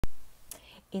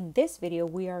In this video,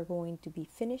 we are going to be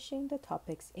finishing the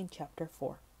topics in chapter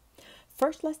 4.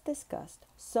 First, let's discuss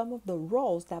some of the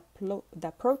roles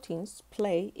that proteins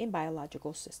play in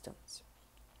biological systems.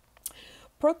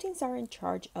 Proteins are in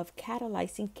charge of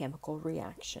catalyzing chemical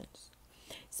reactions.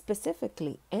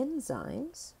 Specifically,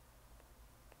 enzymes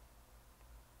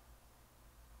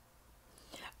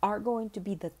are going to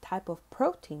be the type of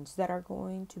proteins that are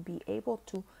going to be able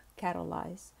to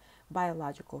catalyze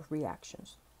biological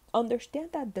reactions.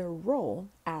 Understand that their role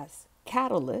as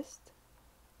catalyst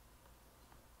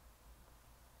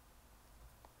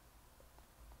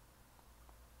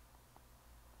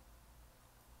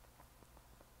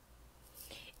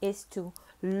is to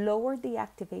lower the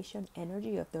activation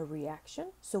energy of the reaction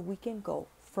so we can go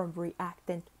from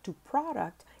reactant to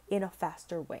product in a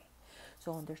faster way.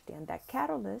 So understand that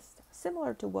catalysts,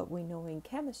 similar to what we know in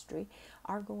chemistry,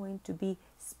 are going to be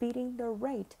speeding the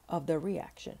rate of the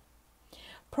reaction.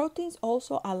 Proteins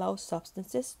also allow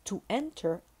substances to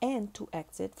enter and to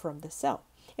exit from the cell.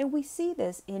 And we see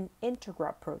this in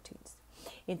integral proteins.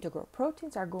 Integral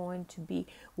proteins are going to be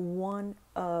one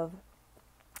of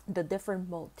the different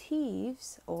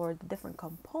motifs or the different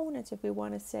components, if we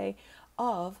want to say,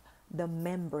 of the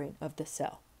membrane of the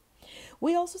cell.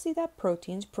 We also see that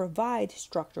proteins provide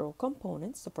structural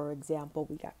components. So for example,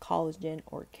 we got collagen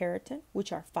or keratin,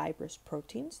 which are fibrous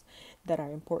proteins that are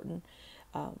important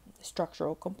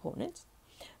structural components.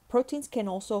 Proteins can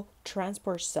also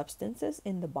transport substances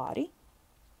in the body.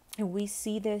 And we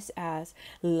see this as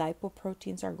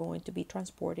lipoproteins are going to be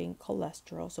transporting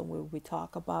cholesterol. So when we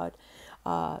talk about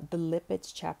the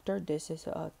lipids chapter, this is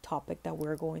a topic that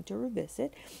we're going to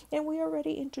revisit. And we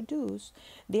already introduced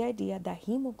the idea that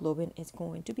hemoglobin is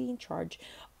going to be in charge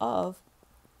of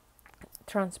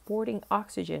transporting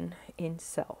oxygen in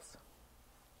cells.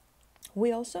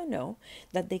 We also know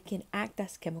that they can act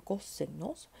as chemical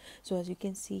signals. So as you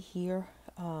can see here,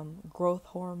 growth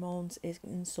hormones,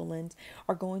 insulins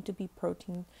are going to be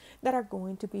proteins that are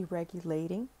going to be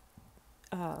regulating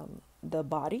the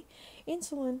body.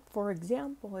 Insulin, for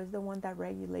example, is the one that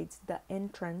regulates the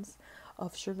entrance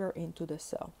of sugar into the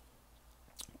cell.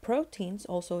 Proteins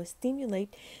also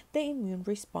stimulate the immune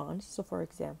response. So for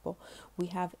example, we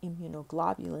have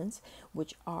immunoglobulins,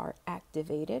 which are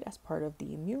activated as part of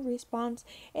the immune response.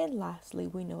 And lastly,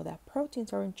 we know that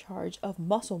proteins are in charge of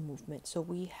muscle movement. So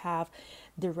we have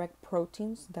direct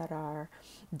proteins that are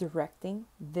directing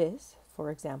this,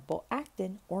 for example,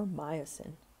 actin or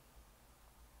myosin.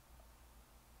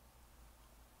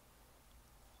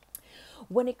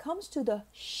 When it comes to the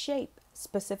shape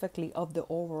specifically of the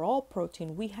overall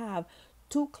protein, we have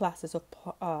two classes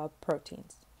of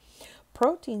proteins.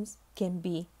 Proteins can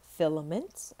be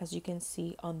filaments, as you can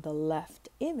see on the left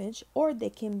image, or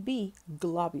they can be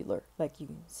globular, like you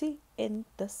can see in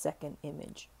the second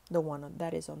image, the one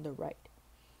that is on the right.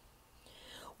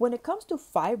 When it comes to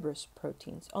fibrous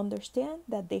proteins, understand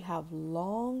that they have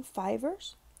long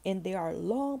fibers and they are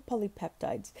long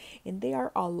polypeptides and they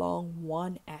are along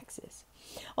one axis.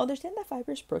 Understand that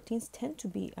fibrous proteins tend to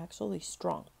be actually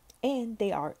strong and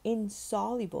they are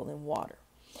insoluble in water.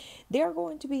 They are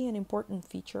going to be an important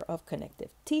feature of connective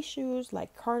tissues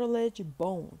like cartilage,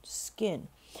 bone, skin.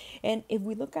 And if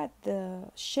we look at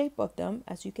the shape of them,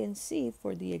 as you can see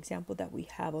for the example that we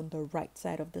have on the right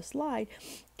side of the slide,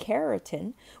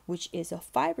 keratin, which is a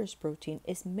fibrous protein,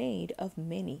 is made of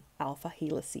many alpha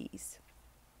helices.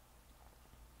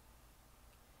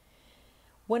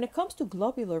 When it comes to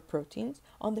globular proteins,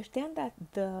 understand that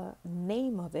the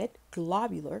name of it,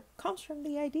 globular, comes from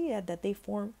the idea that they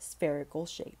form spherical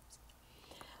shapes.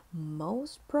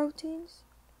 Most proteins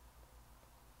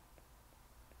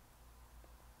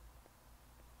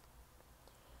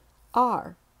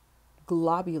are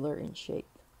globular in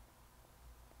shape.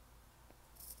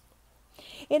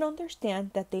 And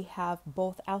understand that they have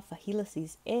both alpha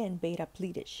helices and beta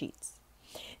pleated sheets.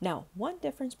 Now, one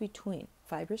difference between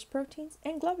fibrous proteins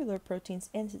and globular proteins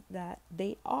is that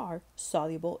they are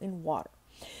soluble in water.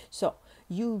 So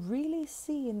you really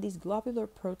see in these globular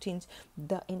proteins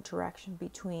the interaction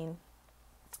between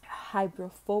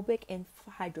hydrophobic and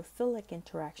hydrophilic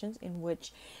interactions, in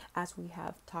which, as we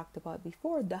have talked about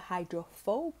before, the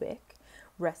hydrophobic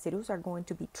residues are going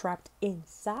to be trapped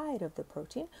inside of the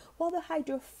protein, while the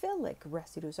hydrophilic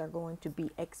residues are going to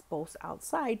be exposed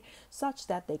outside such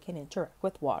that they can interact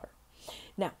with water.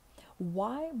 Now,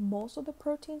 why most of the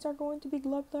proteins are going to be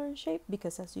globular in shape?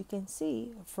 Because as you can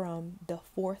see from the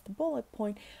fourth bullet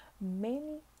point,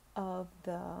 many of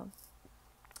the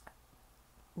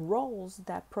roles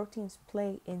that proteins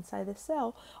play inside the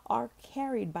cell are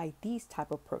carried by these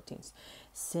type of proteins: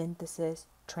 synthesis,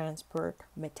 transport,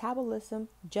 metabolism,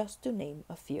 just to name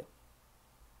a few.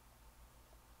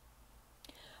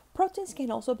 Proteins can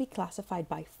also be classified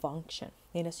by function.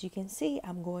 And as you can see,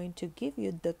 I'm going to give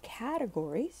you the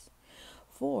categories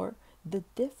for the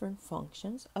different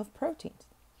functions of proteins.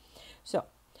 So,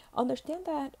 understand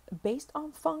that based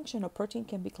on function, a protein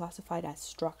can be classified as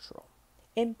structural.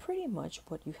 And pretty much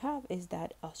what you have is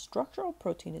that a structural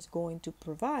protein is going to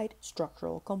provide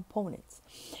structural components.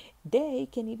 They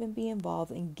can even be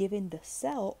involved in giving the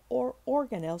cell or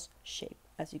organelles shape.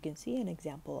 As you can see, an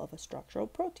example of a structural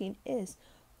protein is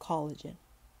collagen.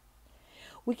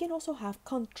 We can also have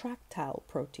contractile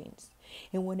proteins.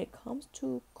 And when it comes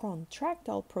to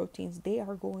contractile proteins, they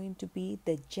are going to be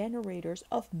the generators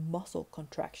of muscle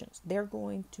contractions. They're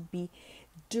going to be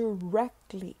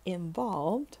directly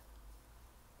involved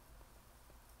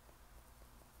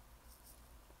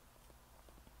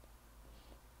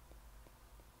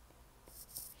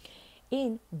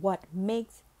in what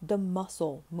makes the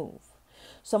muscle move.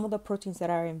 Some of the proteins that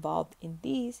are involved in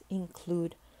these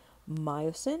include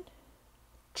myosin,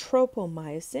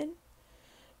 tropomyosin,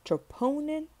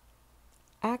 troponin,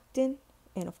 actin,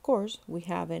 and of course, we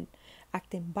have an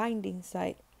actin binding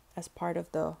site as part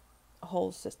of the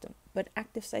whole system. But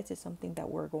active sites is something that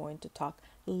we're going to talk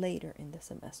later in the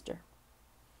semester.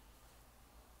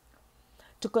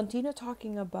 To continue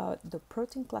talking about the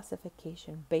protein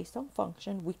classification based on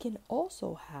function, we can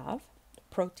also have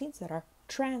proteins that are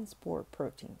transport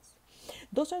proteins.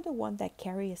 Those are the ones that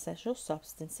carry essential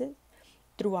substances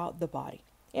throughout the body.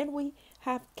 And we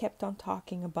have kept on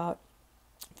talking about,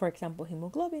 for example,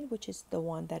 hemoglobin, which is the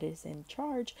one that is in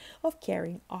charge of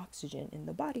carrying oxygen in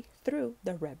the body through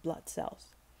the red blood cells.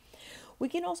 We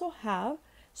can also have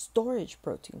storage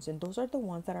proteins, and those are the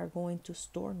ones that are going to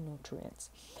store nutrients.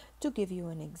 To give you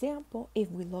an example, if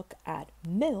we look at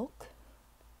milk,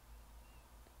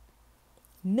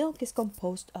 milk is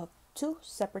composed of two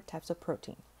separate types of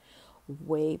protein,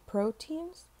 whey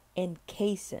proteins and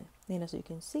casein. And as you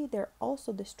can see, they're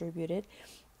also distributed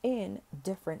in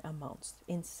different amounts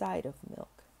inside of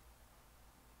milk.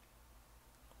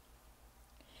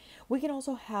 We can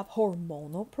also have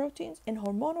hormonal proteins, and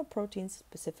hormonal proteins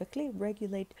specifically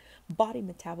regulate body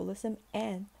metabolism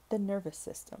and the nervous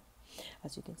system.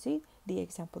 As you can see, the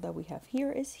example that we have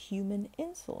here is human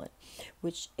insulin,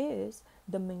 which is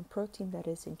the main protein that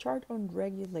is in charge on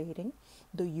regulating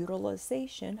the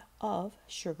utilization of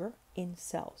sugar in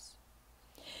cells.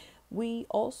 We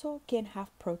also can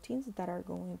have proteins that are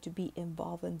going to be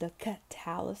involved in the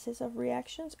catalysis of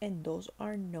reactions, and those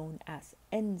are known as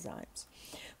enzymes.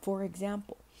 For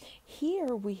example,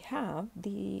 here we have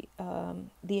the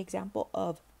example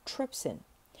of trypsin,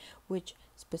 which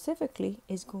specifically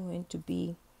is going to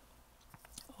be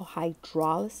a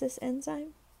hydrolysis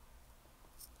enzyme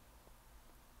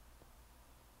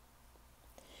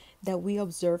that we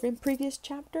observed in previous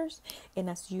chapters. And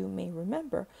as you may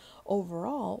remember,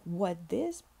 overall, what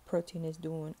this protein is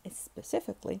doing is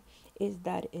specifically is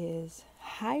that is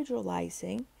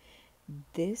hydrolyzing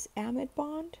this amide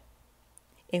bond,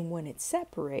 and when it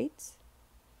separates,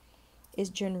 is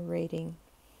generating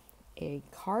a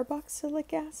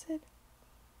carboxylic acid,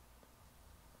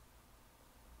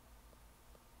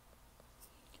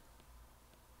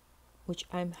 which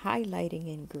I'm highlighting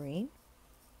in green,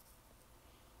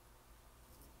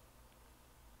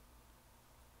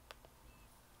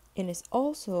 and is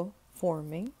also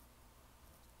forming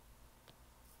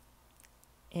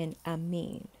an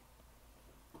amine,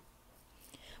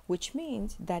 which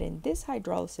means that in this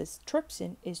hydrolysis,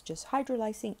 trypsin is just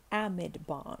hydrolyzing amide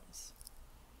bonds.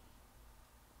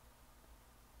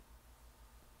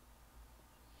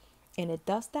 And it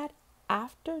does that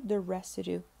after the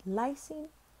residue lysine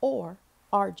or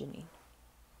arginine.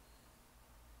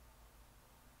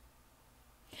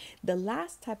 The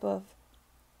last type of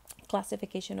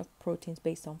classification of proteins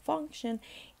based on function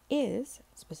is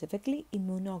specifically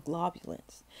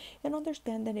immunoglobulins. And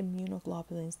understand that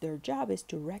immunoglobulins, their job is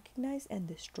to recognize and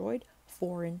destroy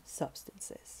foreign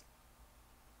substances.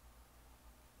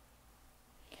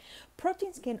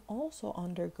 Proteins can also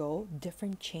undergo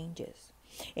different changes,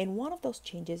 and one of those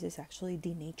changes is actually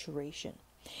denaturation.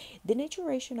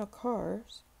 Denaturation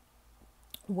occurs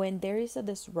when there is a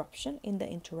disruption in the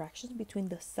interactions between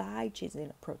the side chains in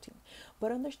a protein.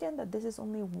 But understand that this is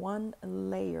only one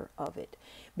layer of it,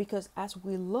 because as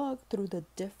we look through the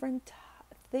different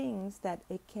things that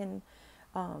it can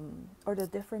or the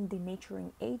different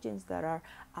denaturing agents that are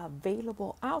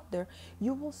available out there,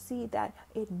 you will see that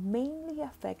it mainly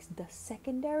affects the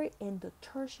secondary and the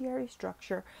tertiary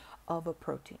structure of a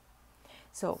protein.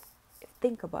 So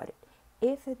think about it.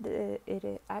 If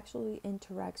it actually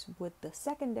interacts with the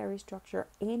secondary structure,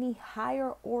 any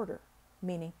higher order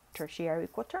meaning tertiary,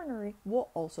 quaternary, will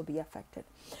also be affected.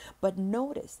 But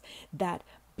notice that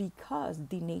because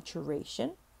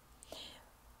denaturation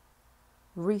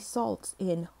results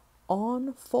in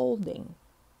unfolding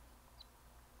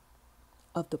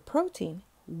of the protein,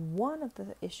 one of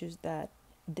the issues that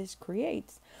this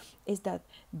creates is that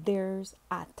there's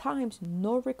at times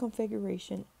no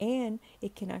reconfiguration, and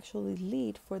it can actually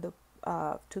lead for the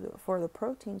for the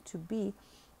protein to be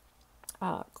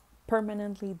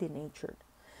permanently denatured.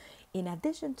 In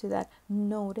addition to that,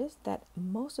 notice that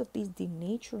most of these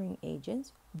denaturing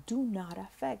agents do not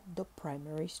affect the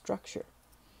primary structure.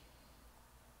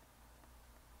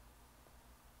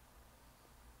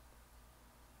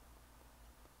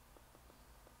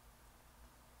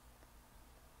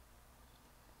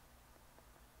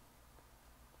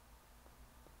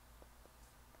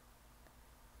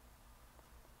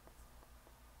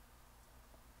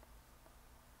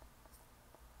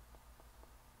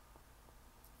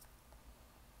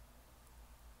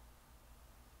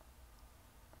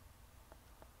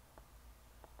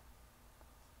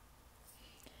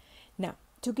 Now,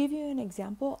 to give you an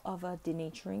example of a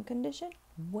denaturing condition,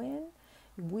 when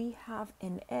we have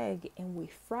an egg and we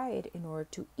fry it in order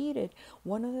to eat it,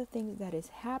 one of the things that is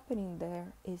happening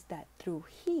there is that through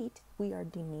heat, we are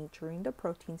denaturing the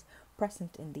proteins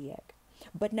present in the egg.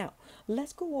 But now,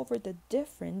 let's go over the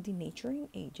different denaturing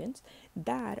agents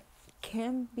that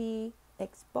can be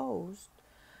exposed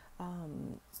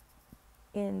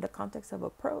in the context of a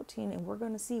protein, and we're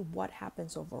going to see what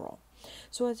happens overall.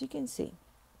 So as you can see,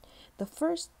 the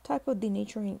first type of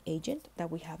denaturing agent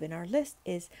that we have in our list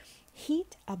is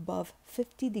heat above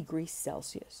 50 degrees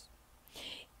Celsius.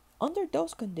 Under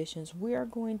those conditions, we are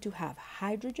going to have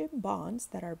hydrogen bonds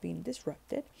that are being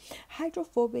disrupted,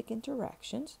 hydrophobic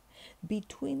interactions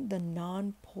between the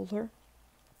non-polar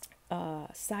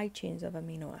side chains of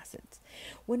amino acids.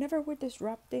 Whenever we're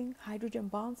disrupting hydrogen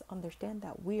bonds, understand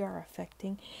that we are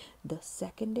affecting the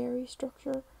secondary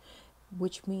structure,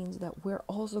 which means that we're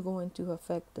also going to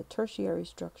affect the tertiary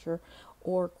structure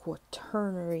or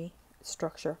quaternary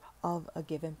structure of a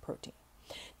given protein.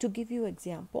 To give you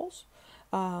examples,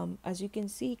 as you can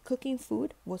see, cooking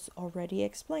food was already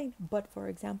explained, but for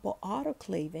example,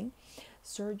 autoclaving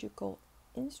surgical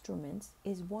instruments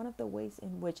is one of the ways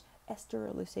in which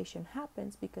sterilization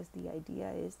happens, because the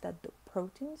idea is that the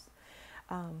proteins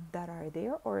that are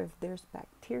there, or if there's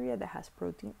bacteria that has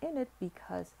protein in it,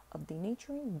 because of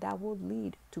denaturing, that will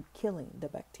lead to killing the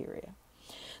bacteria.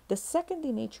 The second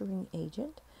denaturing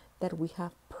agent that we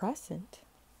have present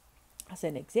as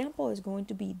an example is going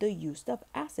to be the use of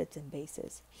acids and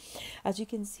bases. As you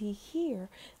can see here,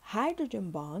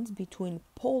 hydrogen bonds between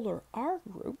polar R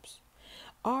groups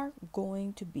are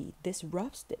going to be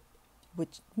disrupted,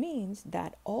 which means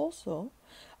that also,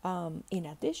 in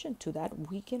addition to that,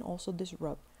 we can also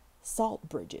disrupt salt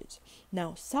bridges.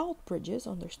 Now, salt bridges,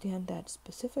 understand that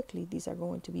specifically these are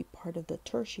going to be part of the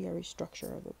tertiary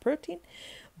structure of a protein,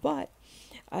 but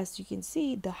as you can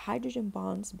see, the hydrogen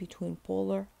bonds between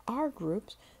polar R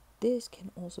groups, this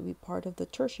can also be part of the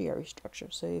tertiary structure.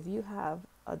 So if you have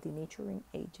a denaturing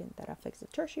agent that affects the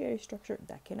tertiary structure,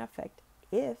 that can affect,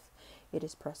 if it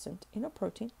is present in a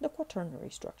protein, the quaternary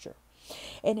structure.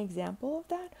 An example of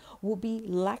that will be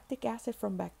lactic acid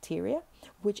from bacteria,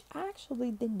 which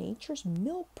actually denatures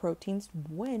milk proteins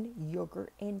when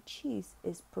yogurt and cheese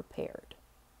is prepared.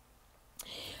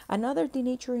 Another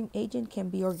denaturing agent can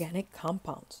be organic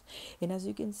compounds. And as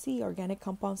you can see, organic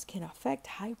compounds can affect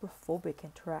hydrophobic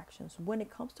interactions. When it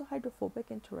comes to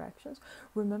hydrophobic interactions,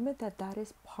 remember that that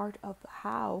is part of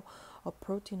how a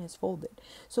protein is folded.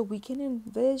 So we can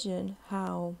envision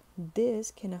how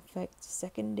this can affect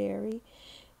secondary,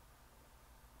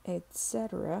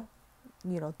 etc.,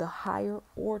 the higher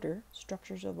order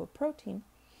structures of a protein.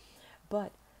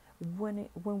 But when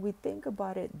we think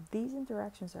about it, these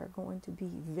interactions are going to be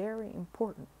very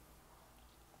important.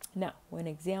 Now, one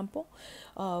example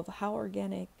of how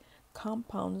organic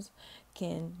compounds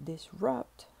can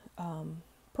disrupt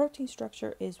protein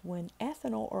structure is when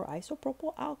ethanol or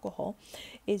isopropyl alcohol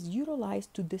is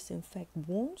utilized to disinfect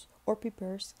wounds or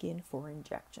prepare skin for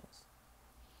injections.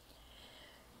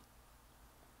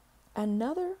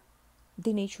 Another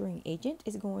denaturing agent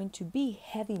is going to be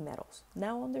heavy metals.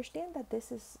 Now understand that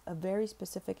this is a very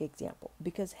specific example,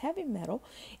 because heavy metal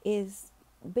is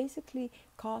basically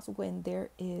caused when there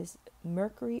is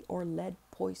mercury or lead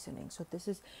poisoning. So this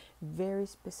is very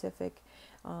specific.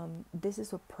 This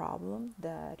is a problem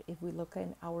that, if we look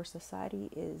in our society,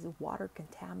 is water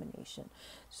contamination.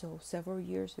 So several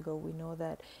years ago, we know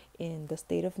that in the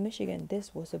state of Michigan,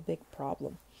 this was a big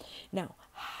problem. Now,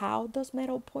 how does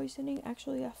metal poisoning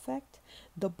actually affect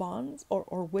the bonds,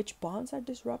 or which bonds are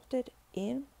disrupted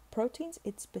in proteins?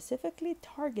 It specifically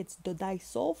targets the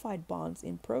disulfide bonds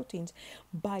in proteins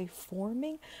by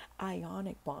forming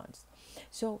ionic bonds.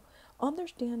 So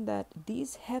understand that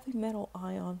these heavy metal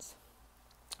ions,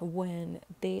 when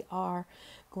they are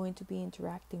going to be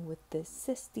interacting with the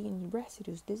cysteine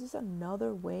residues, this is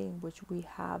another way in which we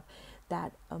have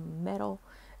that metal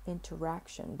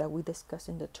interaction that we discuss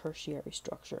in the tertiary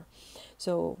structure.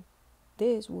 So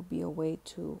this will be a way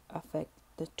to affect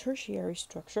the tertiary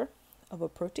structure of a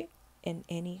protein in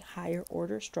any higher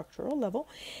order structural level.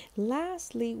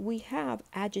 Lastly, we have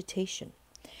agitation.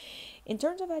 In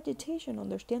terms of agitation,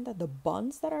 understand that the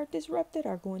bonds that are disrupted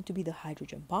are going to be the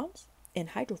hydrogen bonds and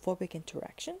hydrophobic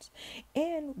interactions.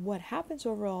 And what happens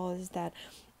overall is that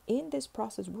in this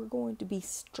process, we're going to be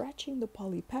stretching the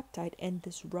polypeptide and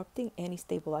disrupting any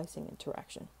stabilizing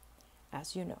interaction.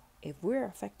 As you know, if we're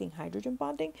affecting hydrogen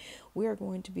bonding, we are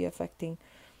going to be affecting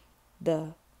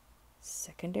the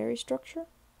secondary structure,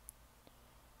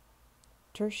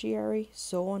 tertiary,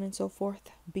 so on and so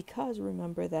forth. Because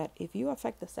remember that if you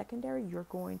affect the secondary, you're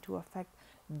going to affect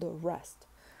the rest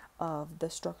of the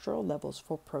structural levels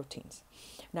for proteins.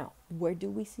 Now, where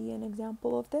do we see an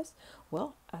example of this?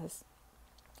 Well, as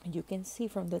you can see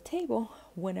from the table,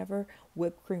 whenever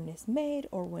whipped cream is made,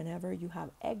 or whenever you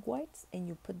have egg whites and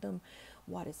you put them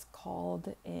what is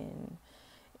called in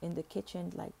the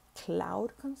kitchen like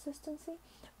cloud consistency,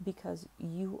 because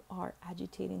you are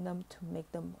agitating them to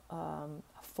make them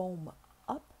foam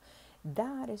up.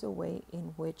 That is a way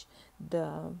in which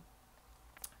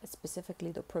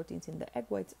specifically the proteins in the egg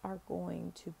whites are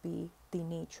going to be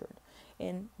denatured,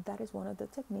 and that is one of the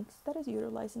techniques that is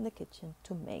utilized in the kitchen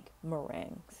to make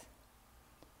meringues.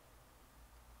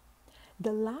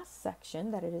 The last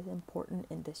section that it is important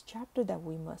in this chapter that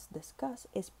we must discuss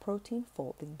is protein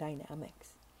folding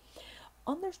dynamics.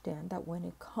 Understand that when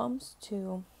it comes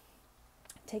to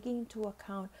taking into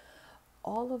account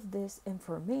all of this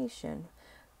information,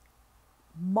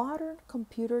 modern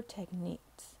computer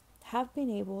techniques have been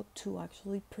able to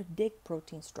actually predict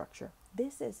protein structure.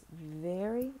 This is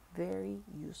very, very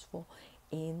useful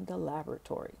in the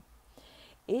laboratory.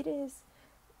 It is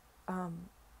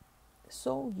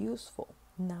so useful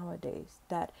nowadays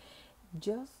that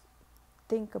just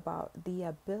think about the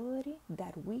ability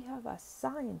that we have as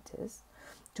scientists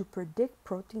to predict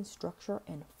protein structure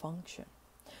and function.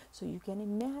 So you can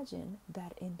imagine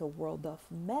that in the world of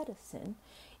medicine,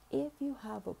 if you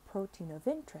have a protein of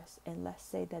interest, and let's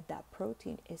say that that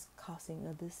protein is causing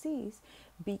a disease,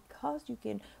 because you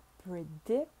can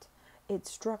predict its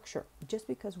structure, just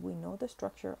because we know the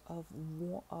structure of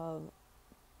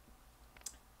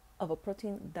a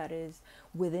protein that is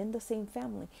within the same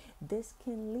family, this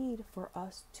can lead for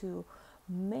us to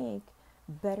make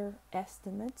better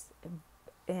estimates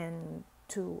and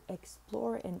to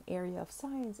explore an area of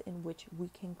science in which we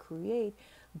can create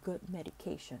good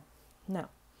medication. Now,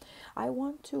 I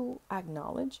want to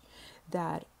acknowledge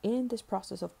that in this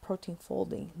process of protein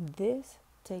folding, this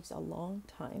takes a long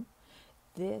time.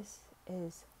 This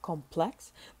is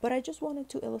complex, but I just wanted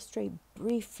to illustrate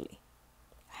briefly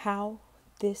how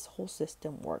this whole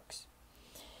system works.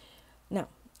 Now,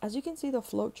 as you can see, the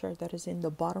flow chart that is in the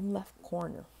bottom left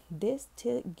corner, this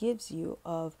gives you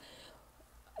of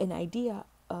an idea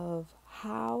of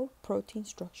how protein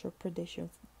structure prediction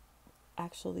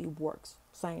actually works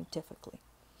scientifically.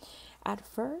 At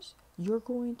first, you're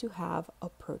going to have a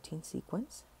protein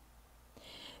sequence.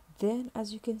 Then,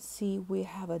 as you can see, we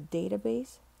have a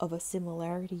database of a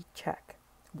similarity check.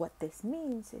 What this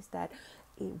means is that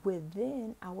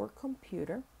within our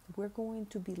computer, we're going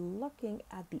to be looking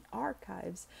at the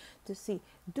archives to see,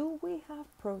 do we have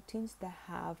proteins that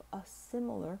have a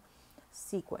similar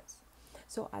sequence?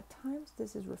 So at times,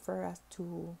 this is referred as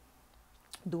to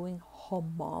doing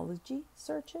homology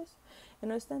searches.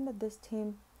 And understand that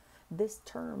this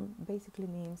term basically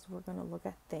means we're going to look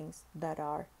at things that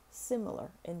are similar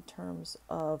in terms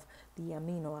of the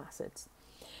amino acids.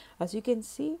 As you can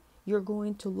see, you're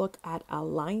going to look at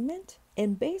alignment,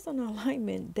 and based on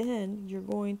alignment, then you're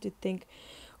going to think,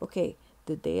 okay,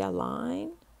 did they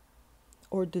align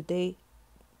or did they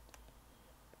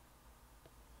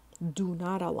do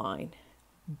not align?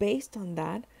 Based on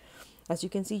that, as you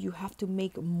can see, you have to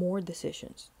make more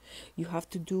decisions. You have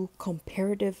to do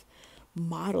comparative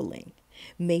modeling.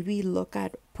 Maybe look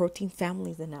at protein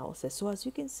families analysis. So as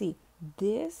you can see,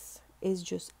 this is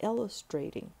just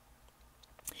illustrating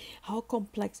how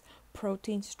complex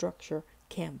protein structure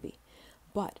can be.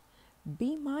 But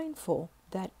be mindful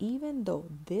that even though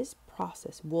this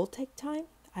process will take time,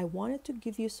 I wanted to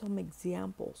give you some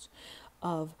examples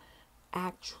of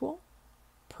actual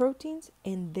proteins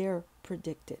and their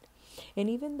predicted. And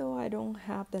even though I don't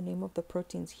have the name of the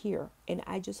proteins here and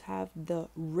I just have the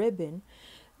ribbon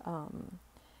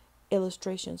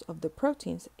illustrations of the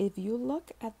proteins, if you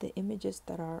look at the images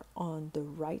that are on the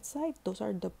right side, those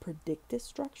are the predicted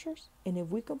structures. And if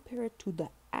we compare it to the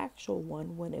actual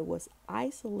one when it was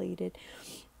isolated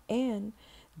and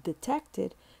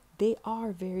detected, they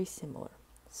are very similar.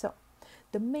 So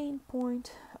the main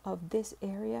point of this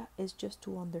area is just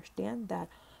to understand that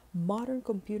modern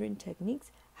computing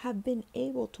techniques have been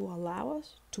able to allow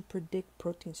us to predict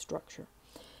protein structure.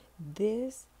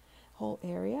 This whole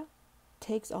area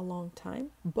takes a long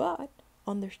time, but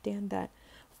understand that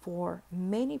for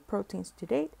many proteins to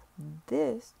date,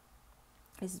 this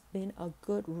has been a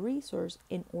good resource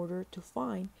in order to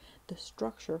find the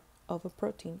structure of a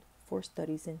protein for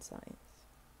studies in science.